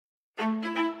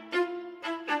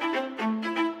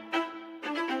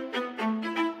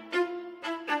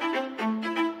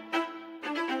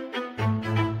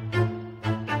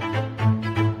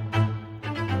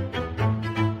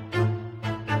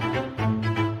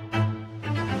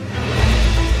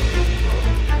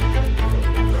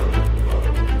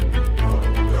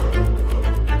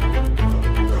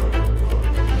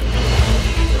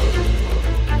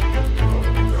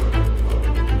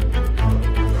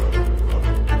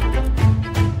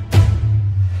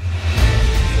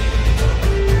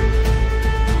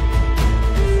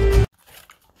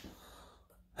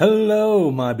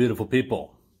Hello, my beautiful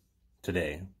people.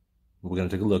 Today, we're going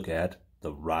to take a look at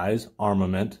the Rise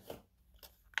Armament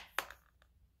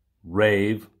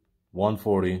Rave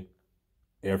 140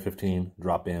 Air 15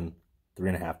 drop-in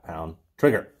 3.5 pound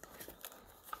trigger.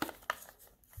 I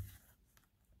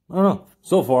don't know.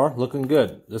 So far, looking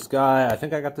good. This guy, I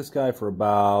think I got this guy for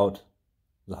about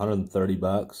 130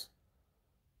 bucks.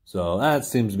 So that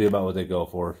seems to be about what they go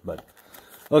for. But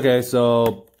okay,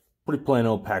 so pretty plain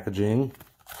old packaging.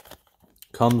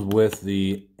 Comes with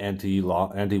the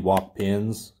anti-walk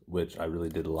pins, which I really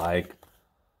did like.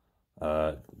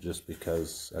 Just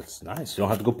because that's nice. You don't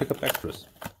have to go pick up extra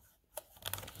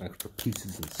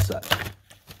pieces and such.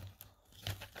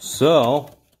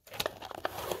 So,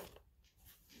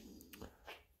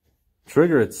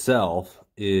 trigger itself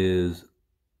is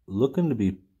looking to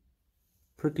be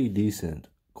pretty decent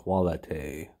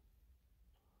quality.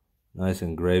 Nice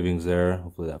engravings there.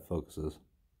 Hopefully that focuses.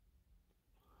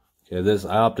 Okay,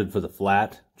 I opted for the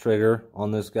flat trigger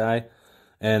on this guy.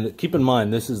 And keep in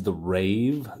mind, this is the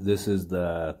Rave. This is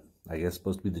the, I guess,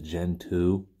 supposed to be the Gen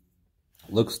 2.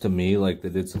 Looks to me like they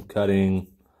did some cutting,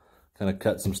 kind of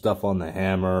cut some stuff on the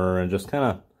hammer, and just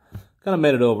kind of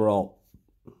made it overall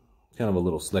kind of a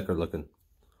little slicker looking.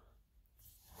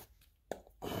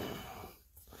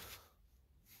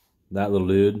 That little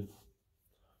dude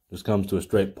just comes to a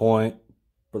straight point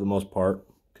for the most part.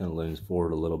 Kind of leans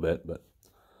forward a little bit, but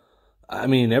I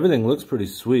mean, everything looks pretty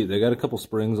sweet. They got a couple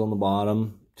springs on the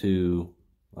bottom to,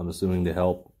 I'm assuming, to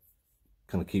help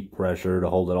kind of keep pressure, to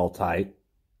hold it all tight.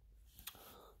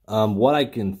 What I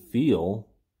can feel,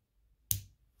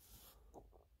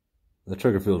 the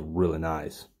trigger feels really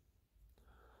nice.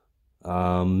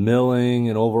 Milling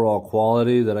and overall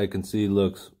quality that I can see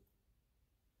looks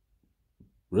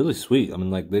really sweet. I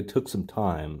mean, like, they took some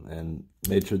time and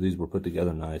made sure these were put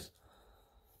together nice.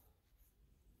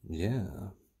 Yeah.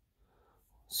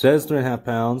 Says 3.5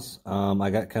 pounds. I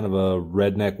got kind of a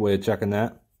redneck way of checking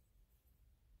that.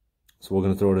 So we're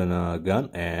going to throw it in a gun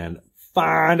and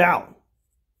find out.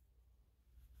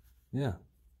 Yeah.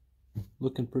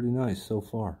 Looking pretty nice so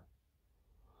far.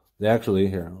 They actually,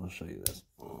 here, I'll show you this.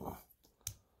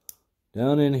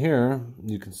 Down in here,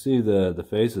 you can see the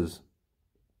faces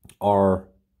are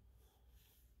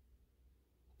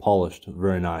polished.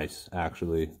 Very nice,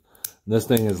 actually. This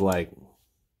thing is like,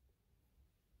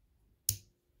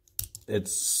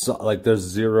 it's like there's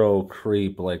zero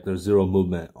creep, like there's zero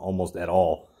movement almost at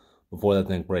all before that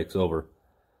thing breaks over.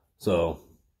 So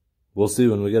we'll see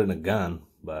when we get it in a gun,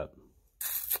 but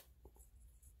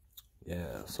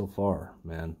yeah, so far,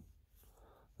 man,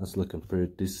 that's looking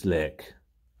pretty slick.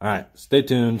 All right, stay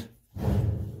tuned. All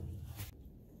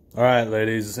right,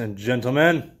 ladies and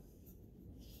gentlemen,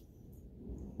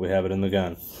 we have it in the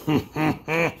gun.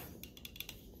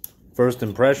 First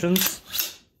impressions.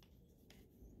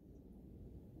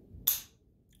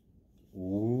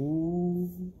 Ooh,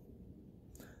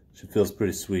 she feels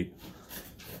pretty sweet.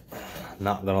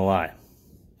 Not gonna lie.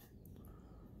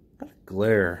 Got a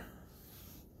glare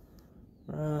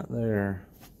right there.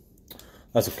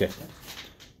 That's okay.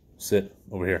 Sit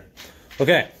over here.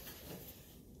 Okay.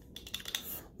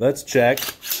 Let's check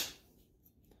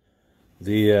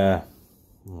the.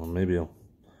 Well, maybe I'll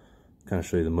kind of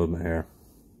show you the movement here.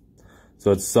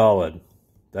 So it's solid.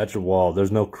 That's your wall.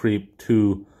 There's no creep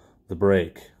to the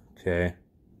brake. Okay.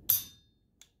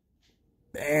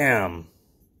 Bam.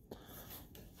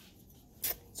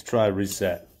 Let's try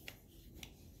reset.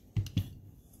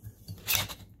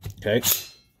 Okay.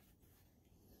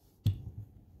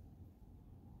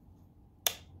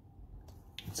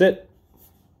 That's it.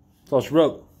 That's all she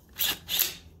wrote.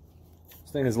 This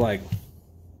thing is like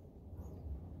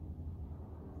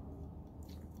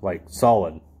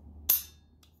solid.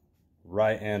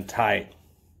 Right and tight.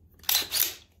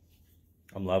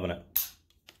 I'm loving it.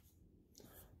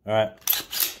 All right,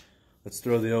 let's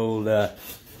throw the old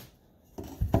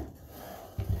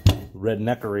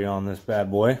redneckery on this bad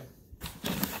boy,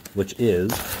 which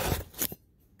is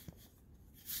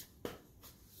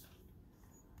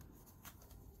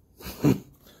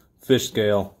fish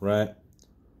scale, right?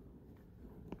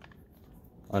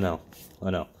 I know.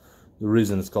 The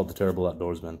reason it's called the Terrible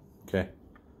Outdoorsman, okay?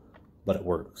 But it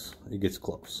works. It gets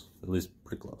close, at least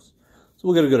pretty close. So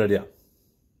we'll get a good idea.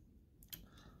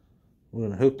 We're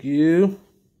going to hook you.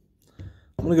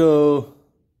 I'm going to go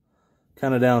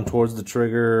kind of down towards the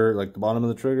trigger, like the bottom of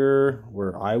the trigger,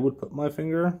 where I would put my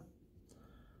finger.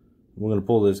 We're going to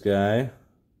pull this guy.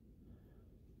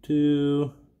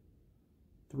 2,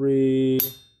 3.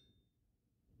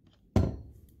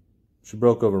 She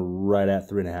broke over right at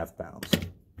 3.5 pounds.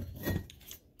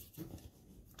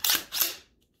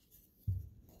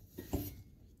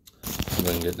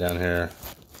 and get down here.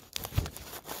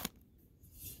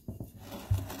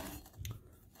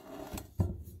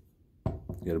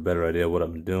 Get a better idea of what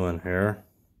I'm doing here.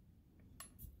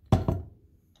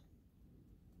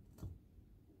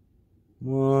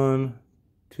 One,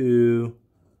 two,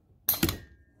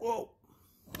 whoa,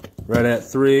 right at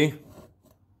 3.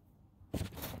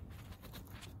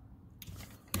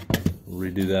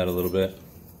 Redo that a little bit.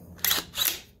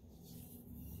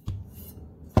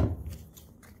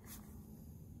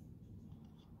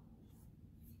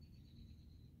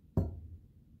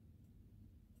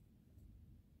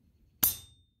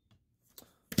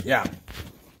 Yeah,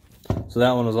 so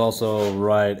that one was also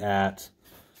right at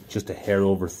just a hair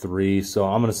over 3, so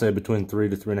I'm going to say between 3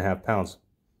 to 3.5 pounds.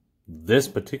 This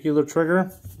particular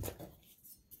trigger,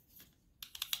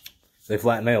 they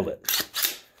flat nailed it.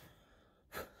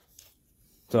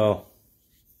 So,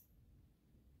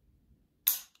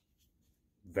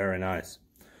 very nice.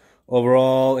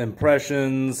 Overall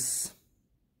impressions,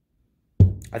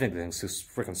 I think the thing's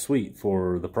just freaking sweet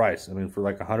for the price. I mean, for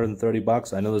like 130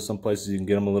 bucks, I know there's some places you can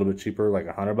get them a little bit cheaper, like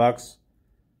 100 bucks.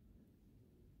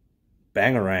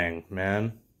 Bangarang,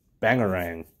 man.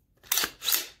 Bangarang.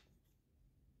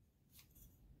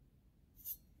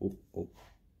 Oh, oh.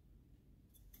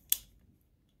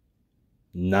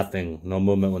 Nothing. No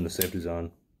movement when the safety's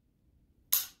on.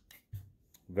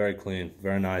 Very clean.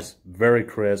 Very nice. Very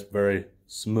crisp. Very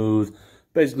smooth.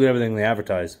 Basically everything they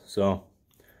advertise. So,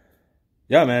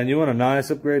 yeah, man. You want a nice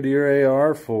upgrade to your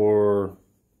AR for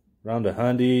around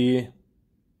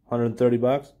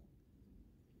 $130?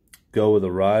 Go with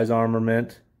a Rise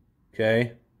Armament,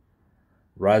 okay?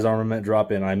 Rise Armament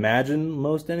drop in. I imagine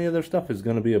most any of their stuff is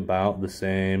going to be about the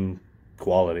same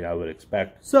quality, I would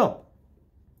expect. So,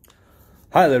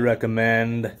 highly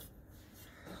recommend.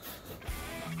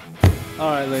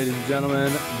 Alright, ladies and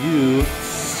gentlemen, you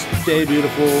stay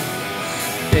beautiful,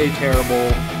 stay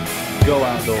terrible, go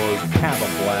outdoors, have a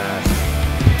blast.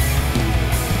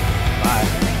 Bye.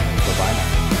 Bye-bye now.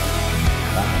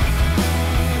 Bye.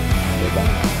 Bye-bye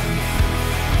now.